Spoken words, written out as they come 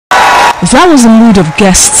That was the mood of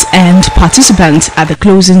guests and participants at the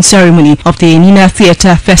closing ceremony of the Enina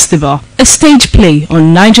Theatre Festival, a stage play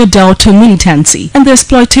on Niger Delta militancy and the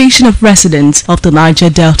exploitation of residents of the Niger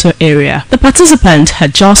Delta area. The participant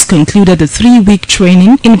had just concluded a 3-week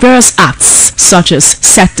training in various arts such as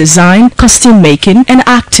set design, costume making and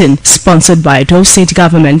acting, sponsored by Edo State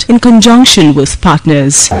Government in conjunction with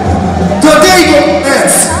partners. Today you go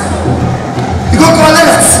earth, you go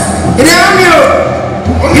collect, it help you.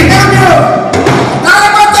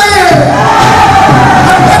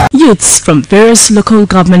 Youths from various local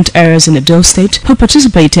government areas in Edo State who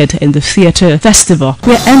participated in the theatre festival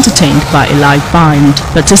were entertained by a live band.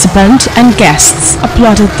 Participants and guests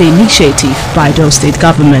applauded the initiative by Edo State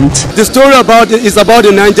Government. The story about it is about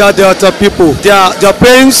the Niger Delta people, their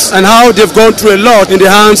pains and how they've gone through a lot in the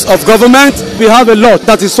hands of government. We have a lot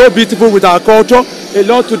that is so beautiful with our culture, a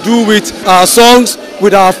lot to do with our songs,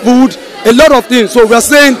 with our food, a lot of things. So we are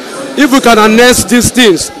saying if we can harness these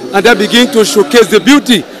things and then begin to showcase the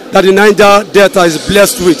beauty that the Niger Delta is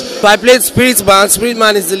blessed with. I played Spirit Man. Spirit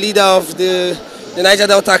Man is the leader of the Niger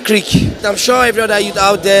Delta Creek. I'm sure every other youth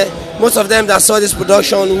out there, most of them that saw this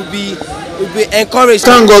production will be encouraged.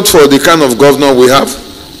 Thank God for the kind of governor we have.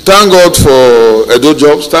 Thank God for Edo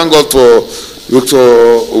Jobs. Thank God for Victor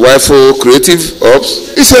Uwaifo Creative Hub.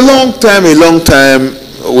 It's a long time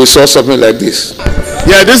we saw something like this.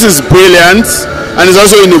 Yeah, this is brilliant and it's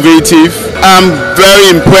also innovative. I'm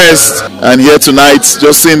very impressed, and here tonight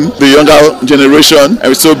just seeing the younger generation,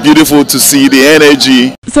 and it's so beautiful to see the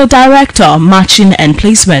energy. The director, Matching and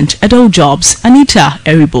Placement, Edo Jobs, Anita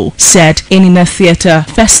Eribo, said Enina Theatre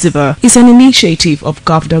Festival is an initiative of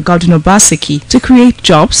Governor Obaseki to create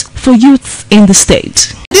jobs for youth in the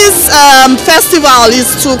state. This festival is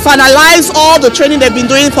to finalize all the training they've been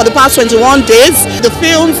doing for the past 21 days. The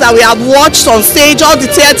films that we have watched on stage, all the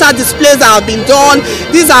theatre displays that have been done,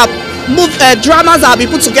 these are dramas that have been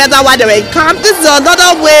put together while they were in camp. This is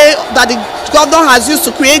another way that the governor has used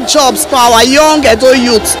to create jobs for our young Edo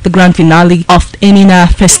youth. The grand finale of the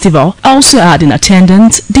Enina Festival also had in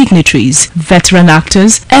attendance dignitaries, veteran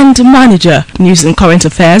actors and manager, news and current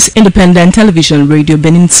affairs, independent television radio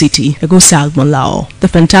Benin City, Edo State Government. The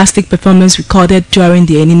fantastic performance recorded during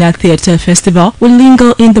the Enina Theatre Festival will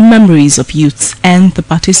linger in the memories of youths and the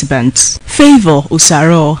participants. Favour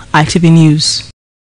Osaro, ITV News.